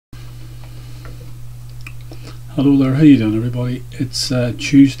Hello there, how you doing everybody? It's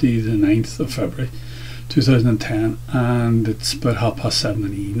Tuesday the 9th of February 2010 and it's about 7:30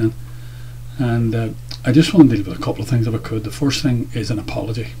 in the evening, and I just want to deal with a couple of things if I could. The first thing is an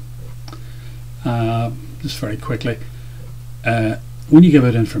apology. Just very quickly, when you give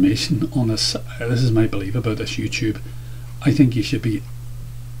out information on this is my belief about this YouTube. I think you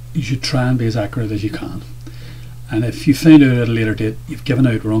should try and be as accurate as you can, and if you find out at a later date you've given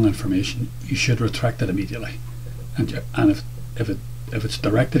out wrong information, you should retract it immediately. And if it's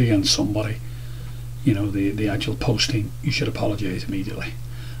directed against somebody, you know, the actual posting, you should apologise immediately.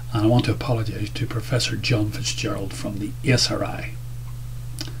 And I want to apologise to Professor John Fitzgerald from the ESRI.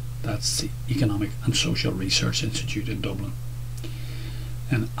 That's the Economic and Social Research Institute in Dublin.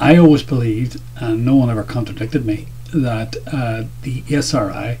 And I always believed, and no one ever contradicted me, that the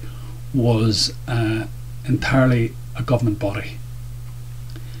ESRI was entirely a government body.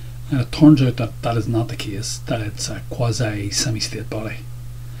 And it turns out that that is not the case, that it's a quasi-semi-state body,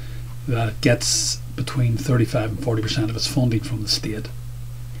 that it gets between 35 and 40% of its funding from the state.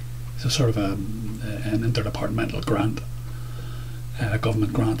 It's a sort of an interdepartmental grant, a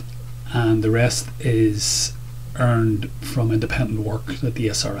government grant, and the rest is earned from independent work that the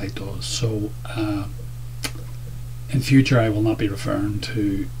SRI does. So in future I will not be referring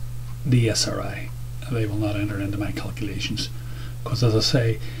to the SRI. They will not enter into my calculations, because as I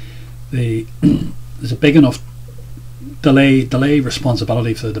say, there's a big enough delay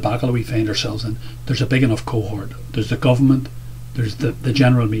responsibility for the debacle we find ourselves in. There's a big enough cohort. There's the government, there's the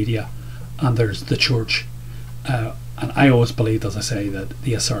general media, and there's the church. And I always believed, as I say, that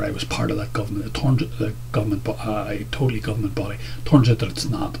the SRI was part of that government. It turns out the government, a totally government body. Turns out that it's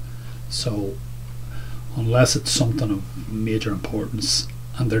not. So unless it's something of major importance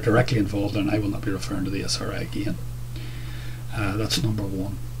and they're directly involved, then I will not be referring to the SRI again. That's number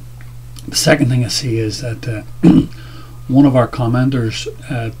one. The second thing I see is that one of our commenters,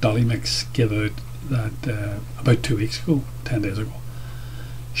 Dolly Mix, gave out that about 2 weeks ago, 10 days ago,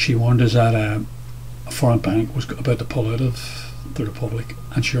 she warned us that a foreign bank was about to pull out of the Republic,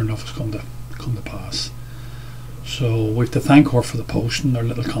 and sure enough it's come to pass. So we have to thank her for the post and her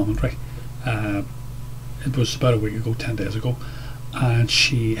little commentary. It was about a week ago, 10 days ago, and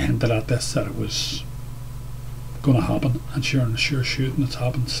she hinted at this, that it was going to happen, and sure shooting it's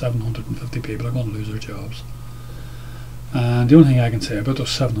happened. 750 people are going to lose their jobs, and the only thing I can say about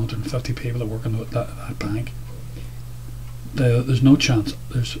those 750 people that work in that bank, there's no chance,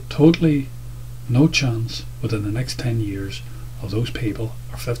 there's totally no chance within the next 10 years of those people,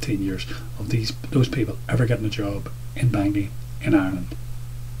 or 15 years of those people ever getting a job in banking in Ireland.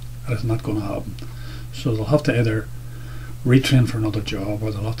 That is not going to happen. So they'll have to either retrain for another job,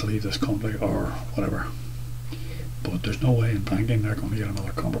 or they'll have to leave this country, or whatever. But there's no way in banking they're going to get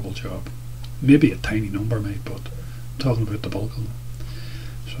another comparable job. Maybe a tiny number, mate, but I'm talking about the bulk of them.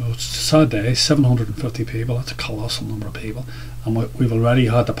 So it's a sad day. 750 people, that's a colossal number of people. And we've already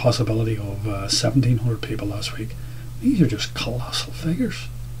had the possibility of 1,700 people last week. These are just colossal figures.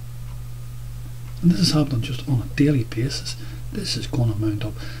 And this is happening just on a daily basis. This is going to mount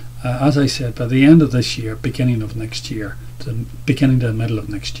up. As I said, by the end of this year, beginning of next year, beginning to the middle of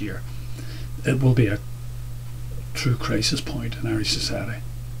next year, it will be a true crisis point in Irish society.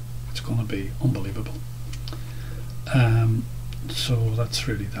 It's going to be unbelievable. So that's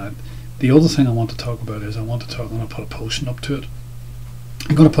really that. The other thing I want to talk about is I'm going to put a posting up to it.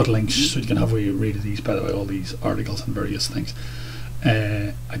 I'm going to put links so you can have a read of these, by the way, all these articles and various things.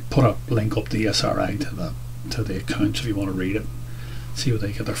 I put a link up to the SRI to the accounts if you want to read it, see where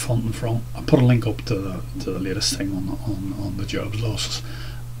they get their funding from. I put a link up to the latest thing on the jobs losses,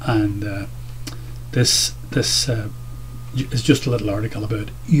 and this is just a little article about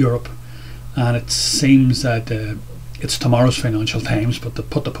Europe, and it seems that it's tomorrow's Financial Times, but they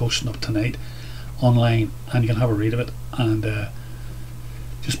put the posting up tonight online, and you can have a read of it. And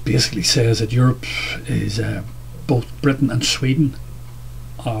just basically says that Europe is both Britain and Sweden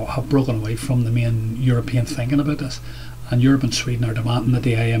have broken away from the main European thinking about this, and Europe and Sweden are demanding that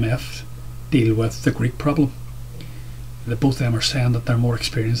the IMF deal with the Greek problem. Both of them are saying that they're more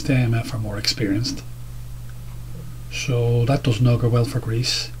experienced. The IMF are more experienced. So that doesn't augur well for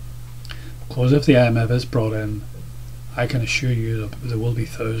Greece, because if the IMF is brought in, I can assure you that there will be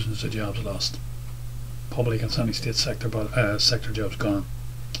thousands of jobs lost. Public and semi-state sector jobs gone.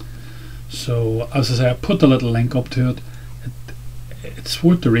 So as I say, I put the little link up to it. It's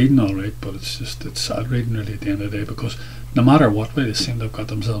worth the reading, alright, but it's sad reading really at the end of the day, because no matter what way they seem to have got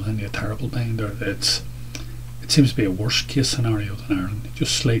themselves into a terrible bind, or it seems to be a worse case scenario than Ireland,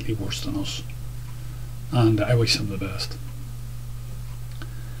 just slightly worse than us. And I wish them the best.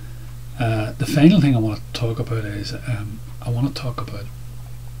 The final thing I want to talk about is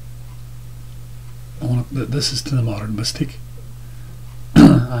this is to the modern mystic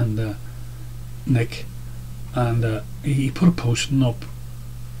and Nick, and he put a posting up.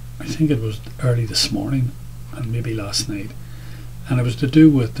 I think it was early this morning and maybe last night, and it was to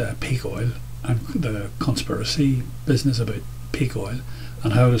do with peak oil and the conspiracy business about peak oil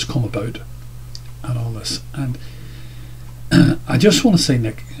and how it has come about and all this. And I just want to say,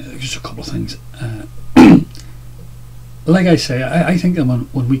 Nick, just a couple of things. Like I say, I think that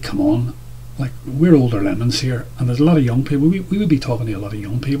when we come on, like, we're older lemons here, and there's a lot of young people. We would be talking to a lot of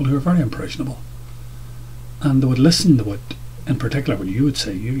young people who are very impressionable, and they would listen to what, in particular, what you would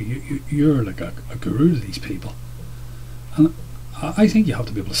say. You're like a guru to these people, and I think you have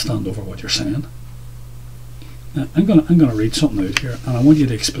to be able to stand over what you're saying. Now, I'm gonna read something out here, and I want you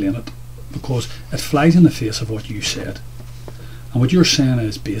to explain it, because it flies in the face of what you said. And what you're saying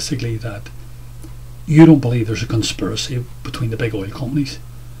is basically that you don't believe there's a conspiracy between the big oil companies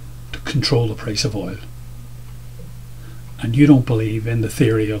to control the price of oil, and you don't believe in the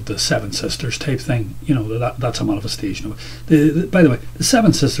theory of the Seven Sisters type thing. You know, that's a manifestation of it. By the way, the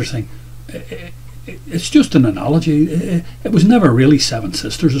Seven Sisters thing, it's just an analogy. It was never really Seven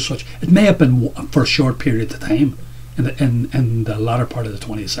Sisters as such. It may have been for a short period of time in the latter part of the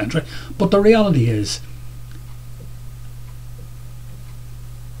 20th century, but the reality is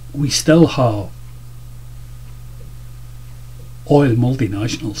we still have oil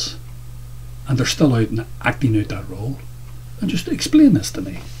multinationals, and they're still out and acting out that role. And just explain this to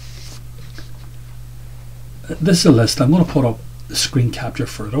me. This is a list. I'm going to put up the screen capture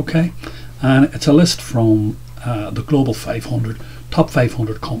for it, okay? And it's a list from the Global 500, top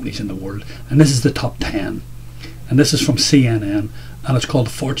 500 companies in the world, and this is the top 10. And this is from CNN, and it's called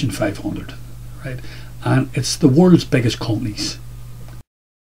the Fortune 500, right? And it's the world's biggest companies.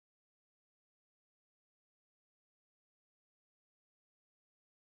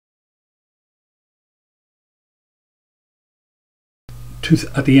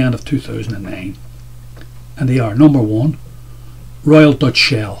 At the end of 2009, and they are: number 1, Royal Dutch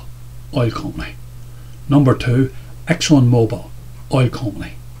Shell Oil Company; number 2, ExxonMobil Oil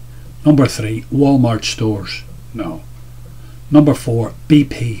Company; number 3, Walmart Stores, no; number 4,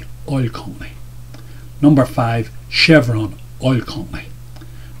 BP Oil Company; number 5, Chevron Oil Company;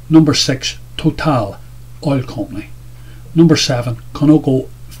 number 6, Total Oil Company; number 7,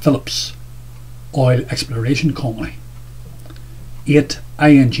 ConocoPhillips Oil Exploration Company; 8,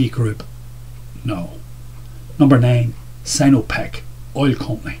 ING Group, no; number 9, Sinopec Oil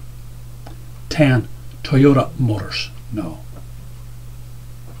Company; 10, Toyota Motors, no.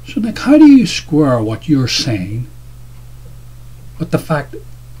 So Nick, how do you square what you're saying with the fact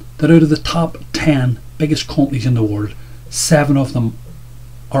that out of the top 10 biggest companies in the world, 7 of them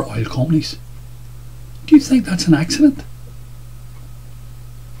are oil companies? Do you think that's an accident?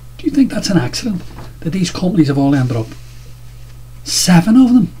 Do you think that's an accident that these companies have all ended up, 7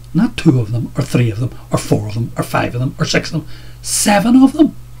 of them, not 2 of them, or 3 of them, or 4 of them, or 5 of them, or 6 of them, 7 of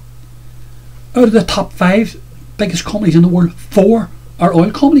them? Out of the top 5 biggest companies in the world, 4 are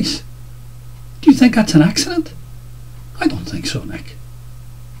oil companies. Do you think that's an accident? I don't think so, Nick.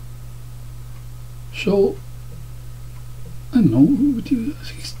 So, I don't know, would you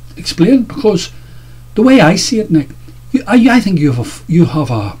explain? Because the way I see it, Nick, I think you have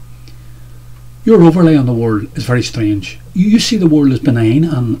a your overlay on the world is very strange. You see the world as benign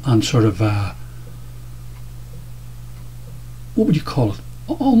and sort of what would you call it?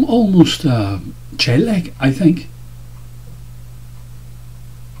 Almost childlike, I think.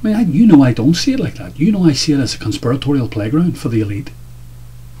 I mean, I don't see it like that. I see it as a conspiratorial playground for the elite.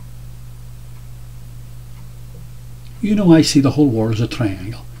 I see the whole world as a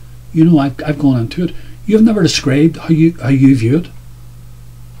triangle. I've gone into it. You've never described how you view it.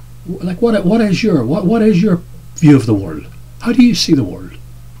 Like, what is your view of the world? How do you see the world?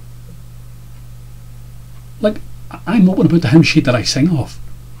 Like, I'm open about the hymn sheet that I sing off.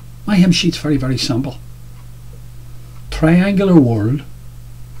 My hymn sheet's very, very simple. Triangular world,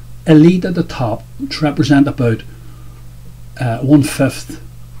 elite at the top, which represent about 1/5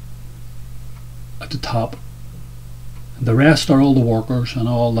 at the top. And the rest are all the workers and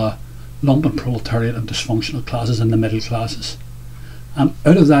all the lumpen proletariat and dysfunctional classes and the middle classes. And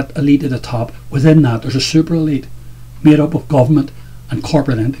out of that elite at the top, within that there's a super elite made up of government and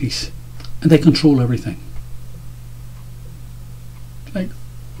corporate entities, and they control everything. Like,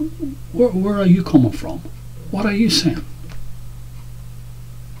 where are you coming from? What are you saying?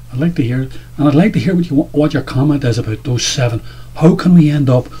 I'd like to hear it, and I'd like to hear what your comment is about those 7. How can we end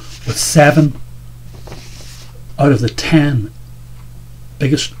up with 7 out of the 10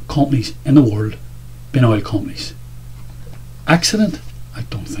 biggest companies in the world being oil companies. Accident? I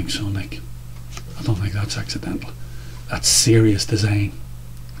don't think so, Nick. I don't think that's accidental. That's serious design.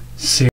 Serious